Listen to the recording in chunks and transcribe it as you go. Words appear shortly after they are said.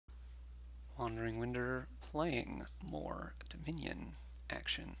WanderingWinder playing more Dominion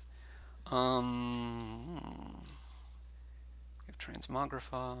action. We have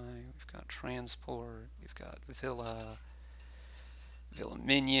Transmogrify, we've got Transport, we've got Villa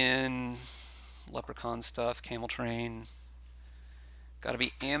Minion, Leprechaun stuff, Camel Train. Gotta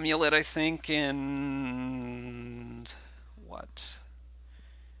be Amulet, I think, and what?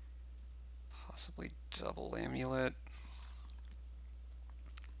 Possibly double Amulet.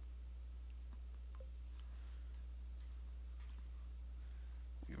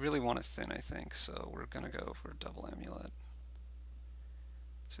 We really want to thin, I think, so we're gonna go for double Amulet.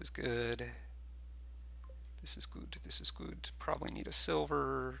 This is good. This is good. This is good. Probably need a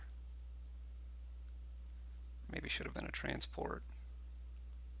silver. Maybe should have been a transport.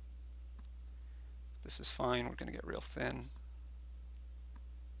 This is fine. We're going to get real thin.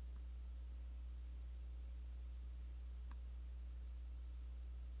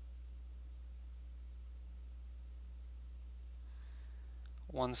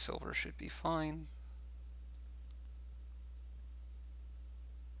 One silver should be fine.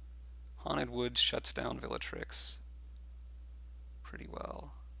 Haunted Woods shuts down Villatrix pretty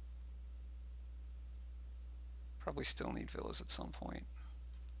well. Probably still need villas at some point.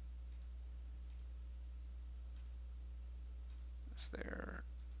 Is there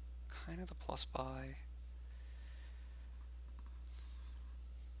kind of the plus buy?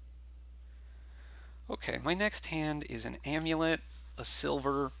 Okay, my next hand is an amulet, a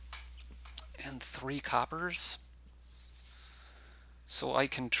silver, and 3 coppers. So I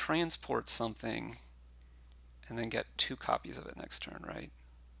can transport something and then get 2 copies of it next turn, right?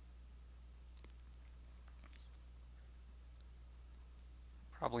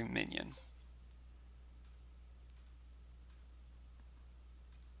 Probably minion.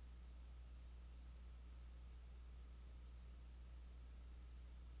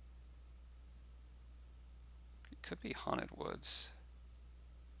 It could be Haunted Woods.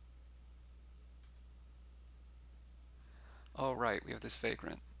 Oh, right, we have this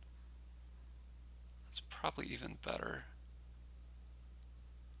Vagrant. That's probably even better.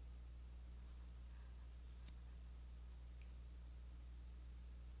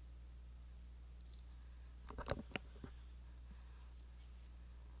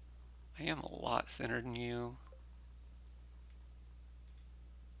 I am a lot thinner than you.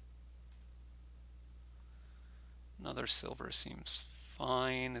 Another silver seems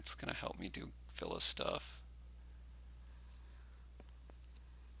fine. It's going to help me do Villa stuff.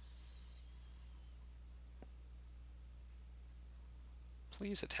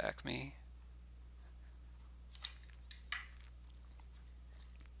 Please attack me.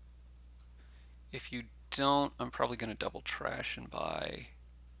 If you don't, I'm probably going to double trash and buy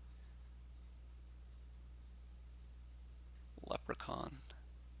Leprechaun.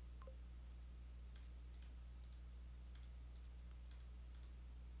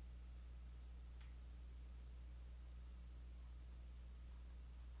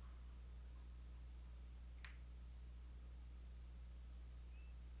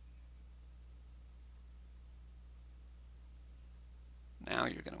 Now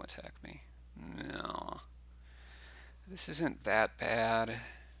you're going to attack me. No. This isn't that bad. I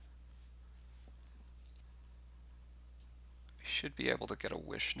should be able to get a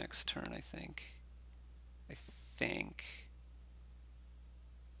wish next turn, I think.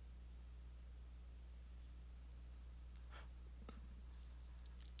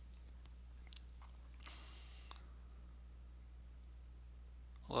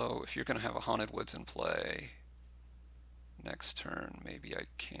 Although, if you're going to have a Haunted Woods in play next turn, maybe I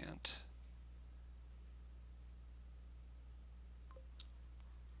can't.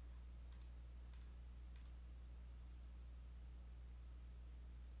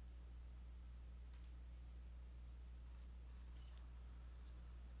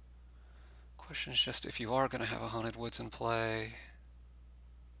 Question is just if you are going to have a Haunted Woods in play.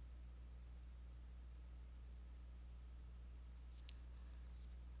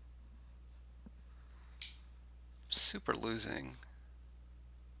 Super losing,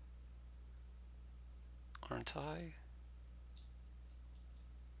 aren't I?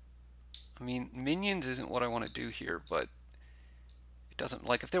 I mean, minions isn't what I want to do here, but it doesn't,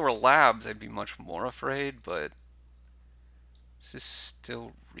 like, if there were labs, I'd be much more afraid, but is this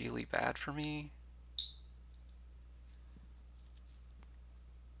still really bad for me?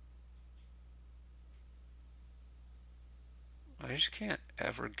 I just can't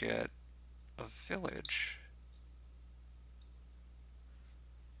ever get a village.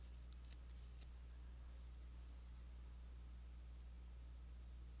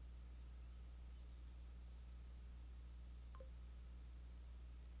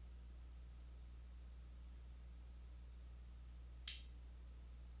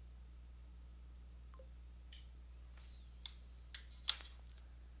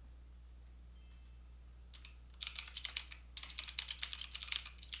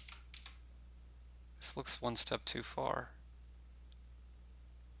 This looks one step too far.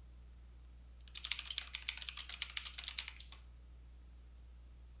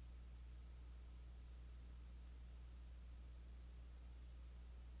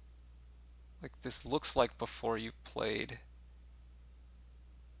 Like, this looks like before you've played.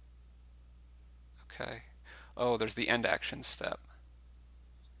 Okay. Oh, there's the end action step.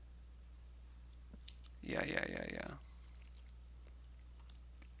 Yeah.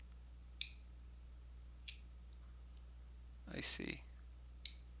 I see.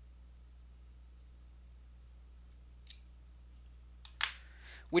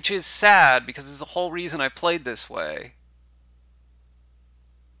 Which is sad, because it's the whole reason I played this way.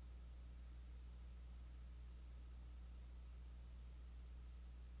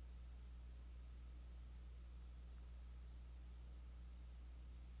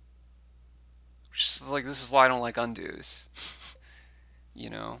 Just like, this is why I don't like undos. You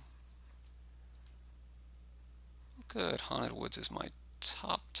know? Good. Haunted Woods is my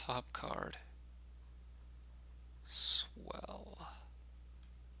top card. Swell.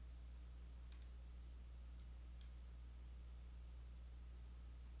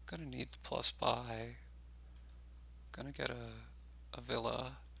 Gonna need plus buy. Gonna get a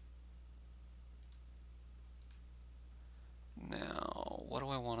villa. Now, what do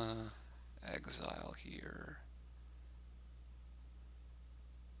I want to exile here?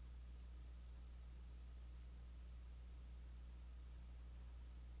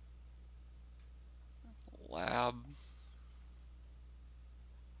 Lab.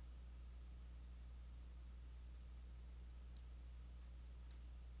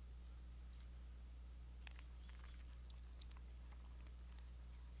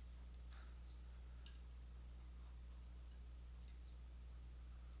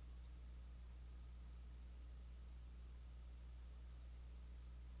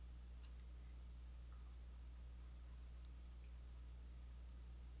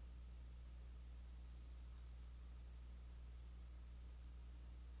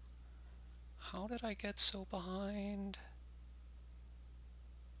 How did I get so behind?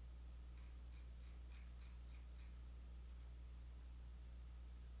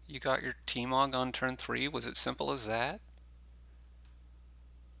 You got your T-Mog on turn 3? Was it simple as that?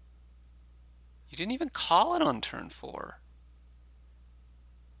 You didn't even call it on turn 4.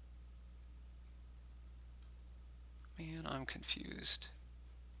 Man, I'm confused.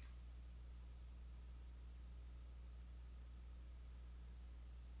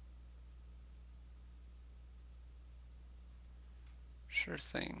 Sure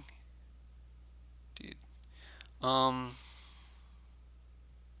thing. Dude.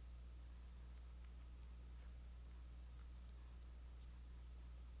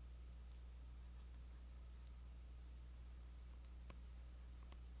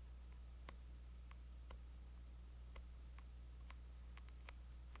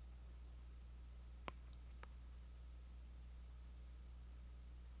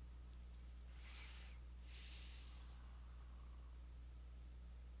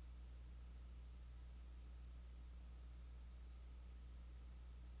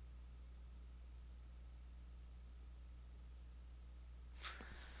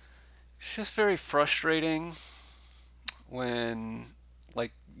 It's just very frustrating when,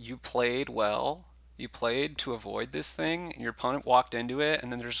 like, you played well, you played to avoid this thing, and your opponent walked into it, and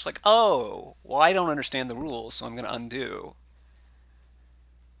then they're just like, oh, well, I don't understand the rules, so I'm going to undo.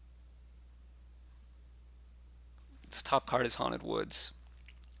 This top card is Haunted Woods.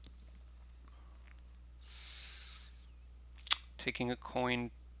 Taking a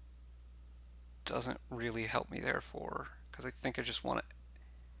coin doesn't really help me, therefore, because I think I just want to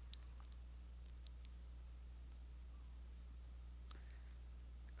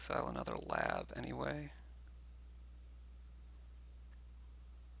exile another lab anyway.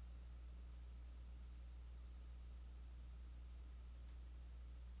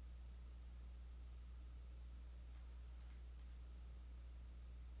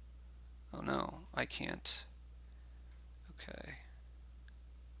 Oh no, I can't. Okay.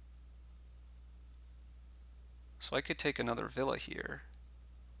 So I could take another villa here.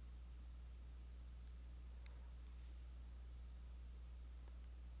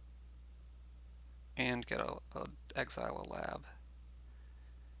 And get a exile a lab.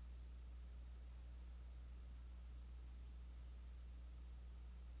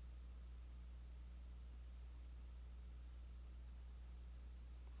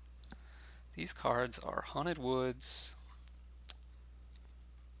 These cards are Haunted Woods,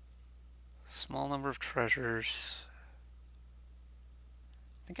 small number of treasures.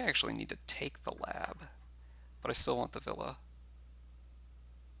 I think I actually need to take the lab, but I still want the villa.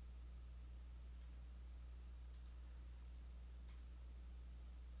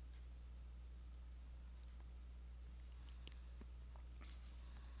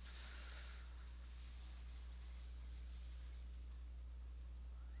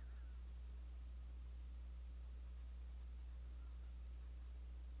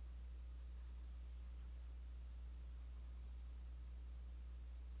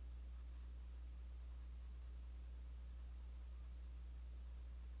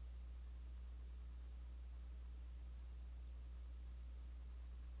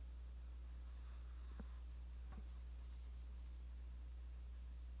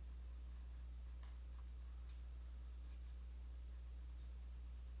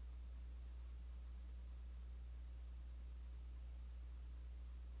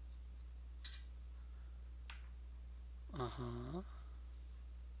 Uh-huh.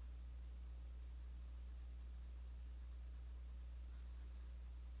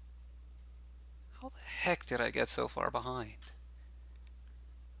 How the heck did I get so far behind?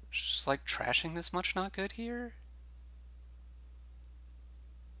 Just like trashing this much not good here?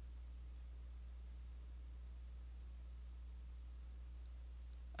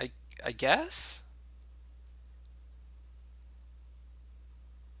 I I guess?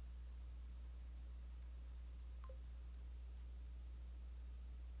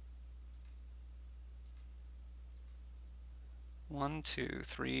 One, two,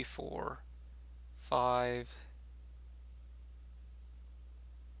 three, four, five,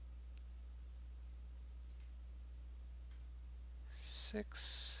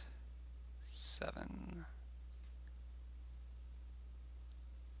 six, seven.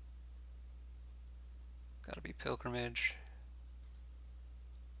 Gotta be pilgrimage.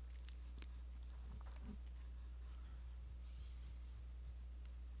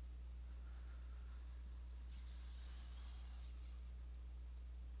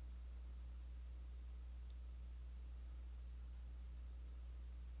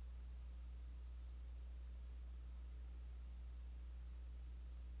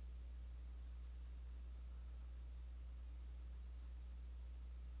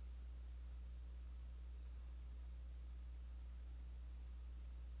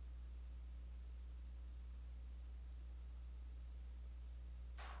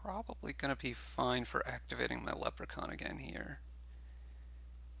 Probably gonna be fine for activating my leprechaun again here.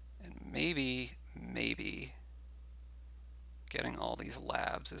 And maybe getting all these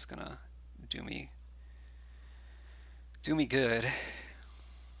labs is gonna do me good.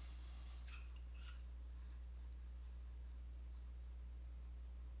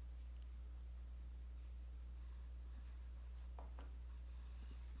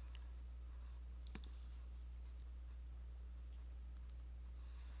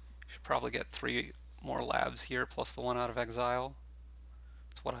 Should probably get 3 more labs here plus the one out of exile.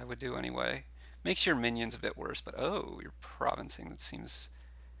 That's what I would do anyway. Makes your minions a bit worse, but oh, you're provincing. That seems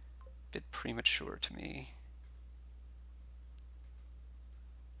a bit premature to me.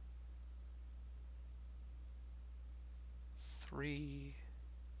 Three,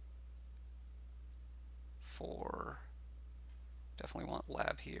 four. Definitely want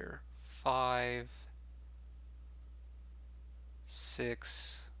lab here. 5,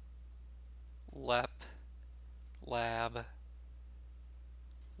 6, lep, lab,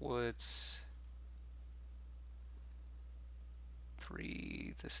 woods.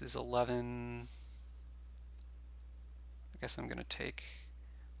 3. This is 11. I guess I'm gonna take.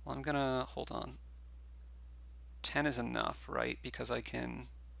 Well, I'm gonna hold on. 10 is enough, right? Because I can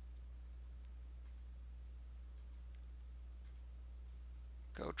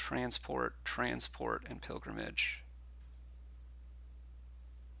go transport, transport, and pilgrimage.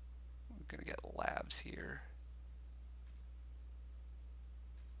 We're gonna get labs here.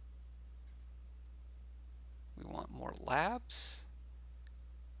 We want more labs.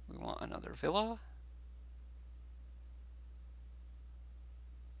 We want another villa.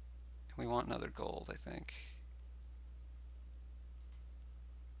 And we want another gold, I think.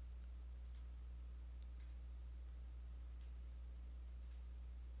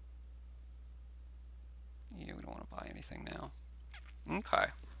 Yeah, we don't want to buy anything now. Okay.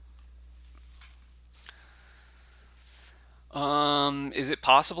 Is it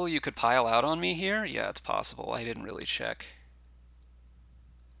possible you could pile out on me here? Yeah, it's possible. I didn't really check.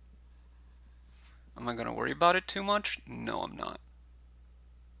 Am I going to worry about it too much? No, I'm not.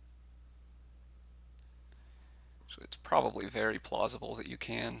 So it's probably very plausible that you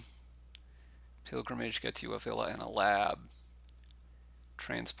can. Pilgrimage gets you a villa and a lab.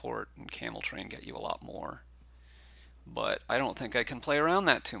 Transport and camel train get you a lot more. But I don't think I can play around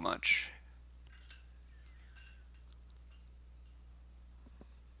that too much.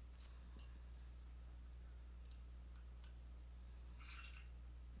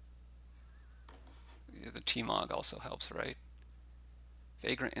 Yeah, the T-Mog also helps, right?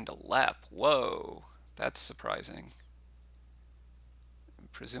 Vagrant into Lep. Whoa, that's surprising.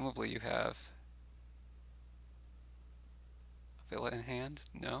 Presumably you have a villa in hand?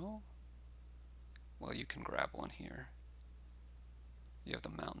 No? Well, you can grab one here. You have the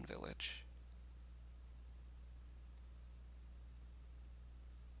mountain village.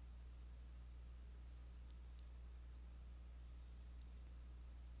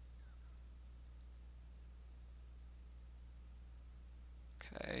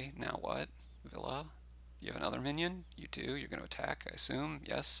 Okay, now what? Villa? You have another minion? You do. You're going to attack, I assume.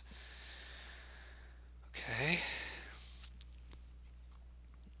 Yes. Okay.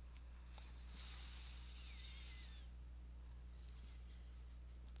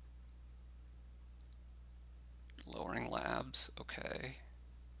 labs. Okay.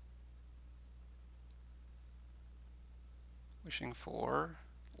 Wishing for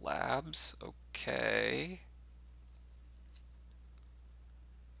labs. Okay.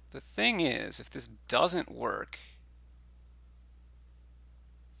 The thing is, if this doesn't work,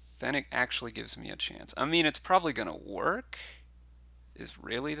 then it actually gives me a chance. I mean, it's probably going to work, is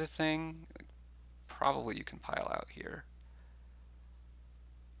really the thing. Probably you can pile out here.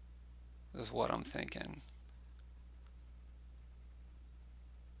 Is what I'm thinking.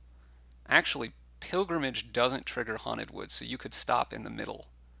 Actually, Pilgrimage doesn't trigger Haunted Woods, so you could stop in the middle.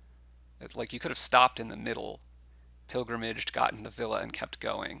 It's like you could have stopped in the middle, pilgrimaged, gotten the villa, and kept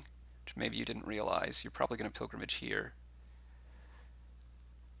going, which maybe you didn't realize. You're probably going to pilgrimage here.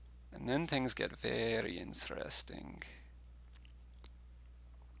 And then things get very interesting.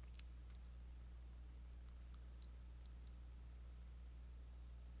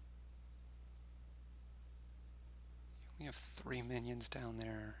 You only have 3 minions down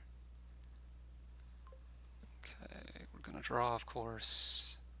there. Okay, we're going to draw, of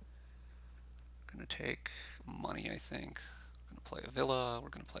course. We're going to take money, I think. We're going to play a villa. We're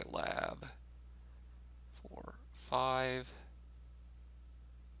going to play lab. 4, 5,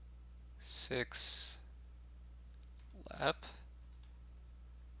 6, lab.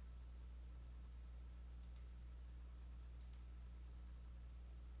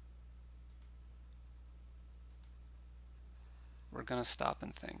 We're going to stop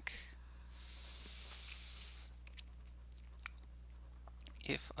and think.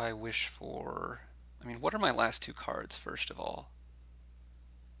 If I wish for... I mean, what are my last 2 cards, first of all?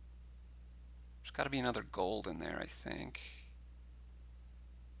 There's got to be another gold in there, I think.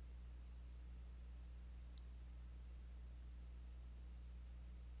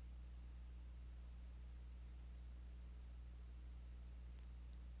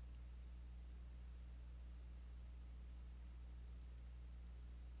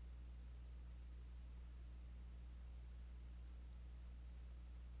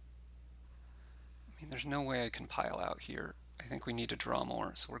 I mean, there's no way I can pile out here. I think we need to draw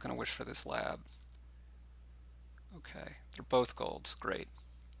more, so we're going to wish for this lab. Okay, they're both golds. Great.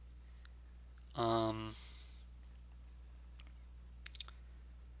 So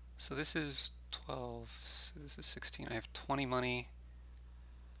this is 12, so this is 16. I have 20 money.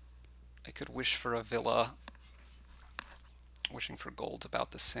 I could wish for a villa. Wishing for gold's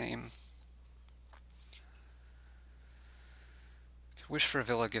about the same. Wish for a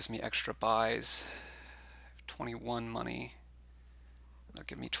villa gives me extra buys. I have 21 money. That'll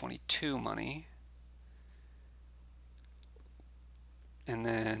give me 22 money. And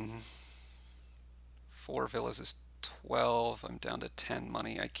then 4 villas is 12. I'm down to 10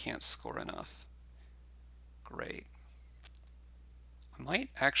 money. I can't score enough. Great. I might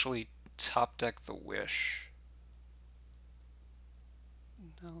actually top deck the wish.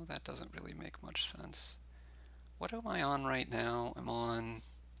 No, that doesn't really make much sense. What am I on right now? I'm on...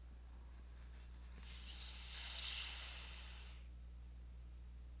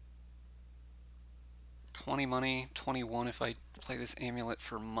 $20 money, 21 if I play this amulet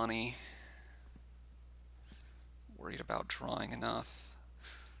for money. Worried about drawing enough.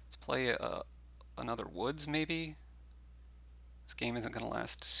 Let's play another Woods, maybe? This game isn't going to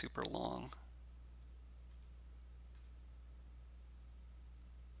last super long.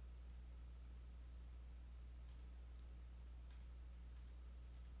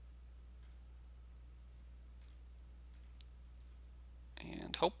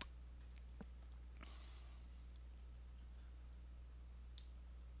 And hope.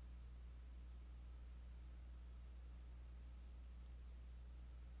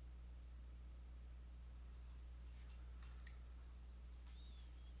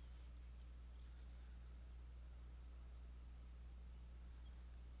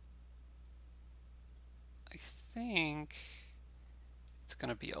 I think it's going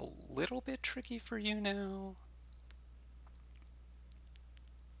to be a little bit tricky for you now.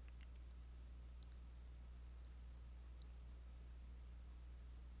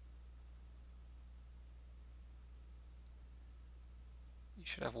 You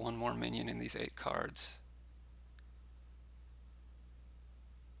should have one more minion in these 8 cards.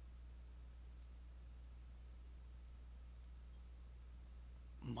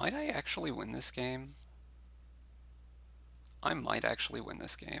 Might I actually win this game? I might actually win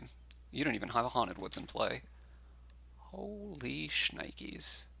this game. You don't even have a Haunted Woods in play. Holy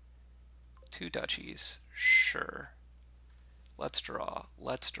shnikes. 2 duchies. Sure. Let's draw.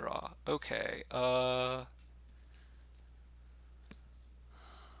 Let's draw. Okay,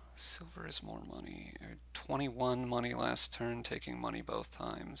 silver is more money. 21 money last turn, taking money both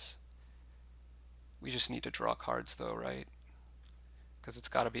times. We just need to draw cards though, right? because it's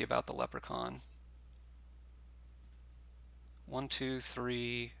got to be about the leprechaun. 1, 2,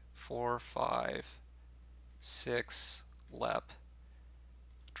 3, 4, 5, 6, lep,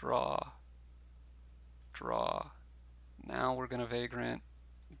 draw, draw. Now we're going to vagrant.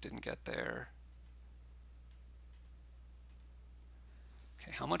 Didn't get there.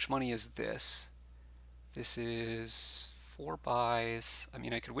 Okay, how much money is this? This is 4 buys. I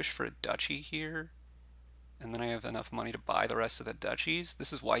mean, I could wish for a duchy here, and then I have enough money to buy the rest of the duchies.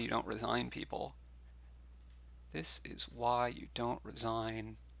 This is why you don't resign, people. This is why you don't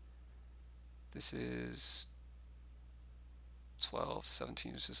resign. This is 12,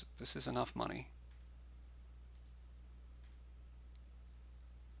 17. This is enough money.